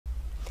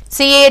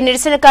CAA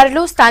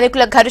నిరసనకారులు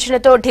స్థానికుల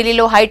ఘర్షణతో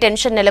ఢిల్లీలో హై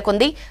టెన్షన్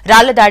నెలకొంది.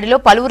 రాళ్ల దాడిలో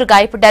పలువురు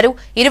గాయపడ్డారు.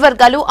 ఇరు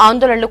వర్గాలు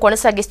ఆందోళనలు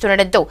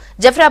కొనసాగిస్తుండటంతో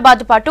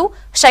జఫ్రాబాద్ పాటు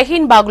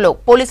షహీన్ బాగ్లో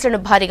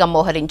పోలీసులను భారీగా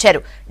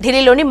మోహరించారు.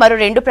 ఢిల్లీలోని మరో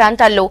 2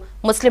 ప్రాంతాల్లో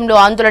ముస్లింలు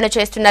ఆందోళన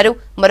చేస్తున్నారు.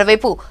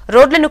 మరోవైపు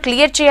రోడ్లను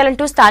క్లియర్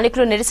చేయాలంటూ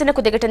స్థానికులు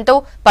నిరసనకు దిగటంతో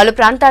పలు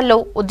ప్రాంతాల్లో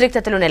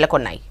ఉద్రిక్తతలు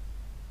నెలకొన్నాయి.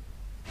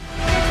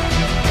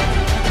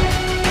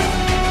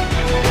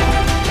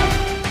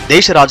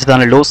 దేశ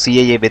రాజధానిలో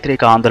సీఏఏ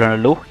వ్యతిరేక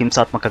ఆందోళనలు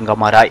హింసాత్మకంగా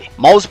మారాయి.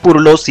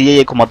 మౌజ్పూర్లో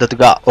సీఏఏకు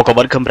మద్దతుగా ఒక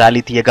వర్గం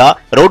ర్యాలీ తీయగా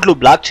రోడ్లు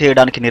బ్లాక్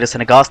చేయడానికి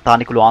నిరసనగా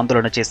స్థానికులు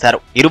ఆందోళన చేశారు.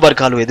 ఇరు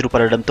వర్గాలు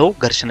ఎదురుపడడంతో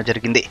ఘర్షణ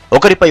జరిగింది.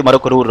 ఒకరిపై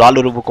మరొకరు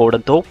రాళ్లు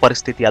రువ్వుకోవడంతో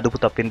పరిస్థితి అదుపు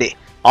తప్పింది.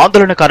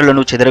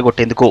 ఆందోళనకారులను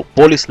చెదరగొట్టేందుకు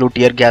పోలీసులు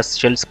టియర్ గ్యాస్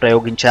షెల్స్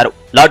ప్రయోగించారు.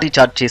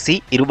 లాఠీచార్జ్ చేసి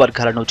ఇరు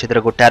వర్గాలను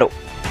చెదరగొట్టారు.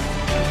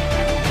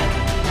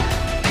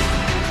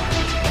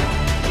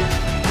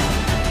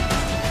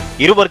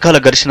 ఇరు వర్గాల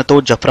ఘర్షణతో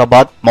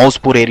జఫ్రాబాద్,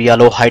 మౌజ్పూర్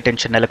ఏరియాలో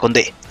హైటెన్షన్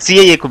నెలకొంది.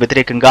 సీఏఏకు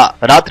వ్యతిరేకంగా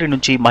రాత్రి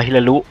నుంచి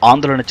మహిళలు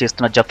ఆందోళన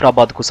చేస్తున్న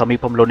జఫ్రాబాద్ కు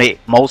సమీపంలోనే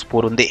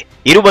మౌజ్పూర్ ఉంది.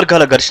 ఇరు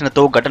వర్గాల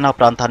ఘర్షణతో ఘటనా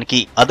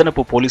ప్రాంతానికి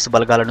అదనపు పోలీసు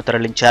బలగాలను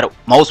తరలించారు.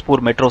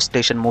 మౌజ్పూర్ మెట్రో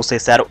స్టేషన్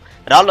మూసేశారు.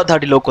 రాళ్ల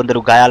దాడిలో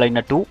కొందరు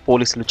గాయాలైనట్టు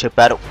పోలీసులు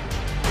చెప్పారు.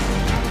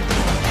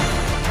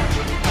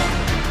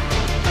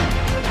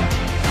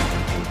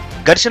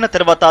 ఘర్షణ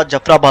తర్వాత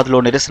జఫ్రాబాద్ లో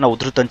నిరసన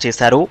ఉధృతం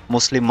చేశారు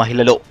ముస్లిం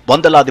మహిళలు.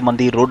 వందలాది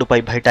మంది రోడ్డుపై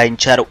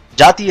బైఠాయించారు.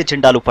 జాతీయ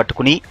జెండాలు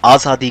పట్టుకుని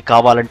ఆజాదీ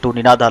కావాలంటూ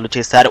నినాదాలు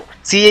చేశారు.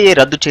 సీఏఏ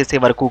రద్దు చేసే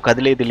వరకు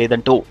కదిలేది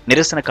లేదంటూ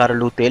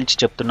నిరసనకారులు తేల్చి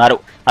చెప్తున్నారు.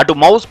 అటు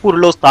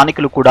మౌజ్పూర్లో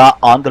స్థానికులు కూడా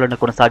ఆందోళన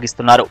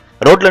కొనసాగిస్తున్నారు.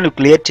 రోడ్లను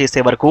క్లియర్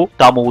చేసే వరకు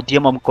తాము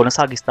ఉద్యమం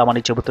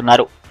కొనసాగిస్తామని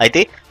చెబుతున్నారు.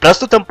 అయితే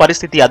ప్రస్తుతం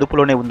పరిస్థితి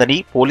అదుపులోనే ఉందని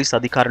పోలీసు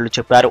అధికారులు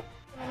చెప్పారు.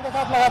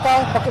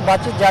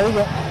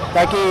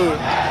 ताकि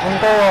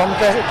उनको हम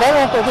कह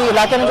रहे हैं क्योंकि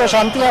इलाके में जो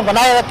शांति है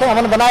बनाए रखें,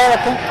 अमन बनाए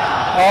रखें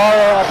और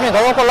अपने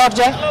घरों को लौट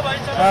जाएं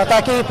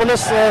ताकि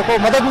पुलिस को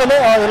मदद मिले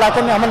और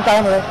इलाके में अमन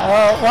कायम रहे।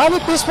 वहाँ भी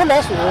पीसफुल है,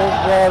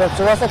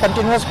 सुबह से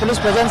कंटिन्यूस पुलिस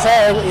प्रेजेंस है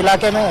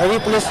इलाके में, हेवी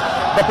पुलिस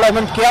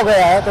डिप्लॉयमेंट किया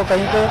गया है, तो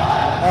कहीं पे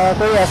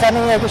कोई ऐसा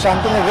नहीं है कि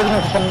शांति में विघ्न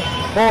उत्पन्न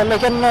हो,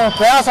 लेकिन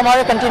प्रयास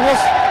हमारे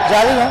कंटिन्यूस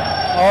जारी हैं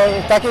और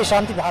ताकि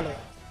शांति बहाल हो।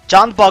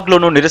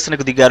 చాంద్బాగ్లోనూ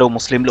నిరసనకు దిగారు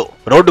ముస్లింలు.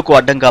 రోడ్డుకు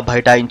అడ్డంగా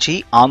బైఠాయించి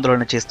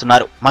ఆందోళన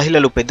చేస్తున్నారు.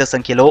 మహిళలు పెద్ద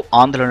సంఖ్యలో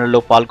ఆందోళనలో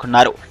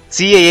పాల్గొన్నారు.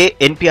 సీఏఏ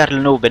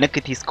ఎన్పీఆర్లను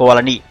వెనక్కి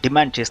తీసుకోవాలని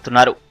డిమాండ్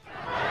చేస్తున్నారు.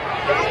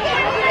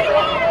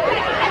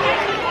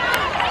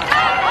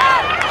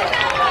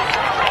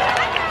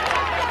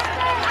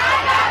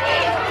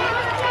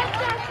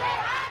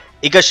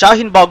 ఇక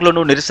షాహీన్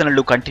బాగ్లోనూ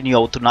నిరసనలు కంటిన్యూ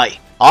అవుతున్నాయి.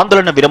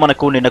 ఆందోళన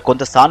విరమణకు నిన్న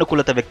కొంత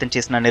సానుకూలత వ్యక్తం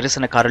చేసిన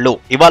నిరసనకారులు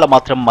ఇవాళ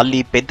మాత్రం మళ్లీ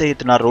పెద్ద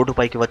ఎత్తున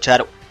రోడ్డుపైకి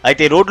వచ్చారు.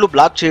 అయితే రోడ్లు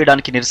బ్లాక్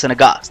చేయడానికి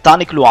నిరసనగా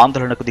స్థానికులు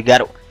ఆందోళనకు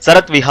దిగారు.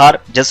 శరత్ విహార్,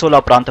 జసోలా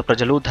ప్రాంత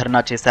ప్రజలు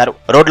ధర్నా చేశారు.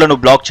 రోడ్లను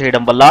బ్లాక్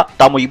చేయడం వల్ల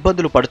తాము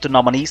ఇబ్బందులు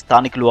పడుతున్నామని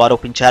స్థానికులు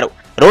ఆరోపించారు.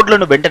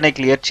 రోడ్లను వెంటనే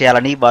క్లియర్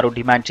చేయాలని వారు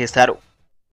డిమాండ్ చేశారు.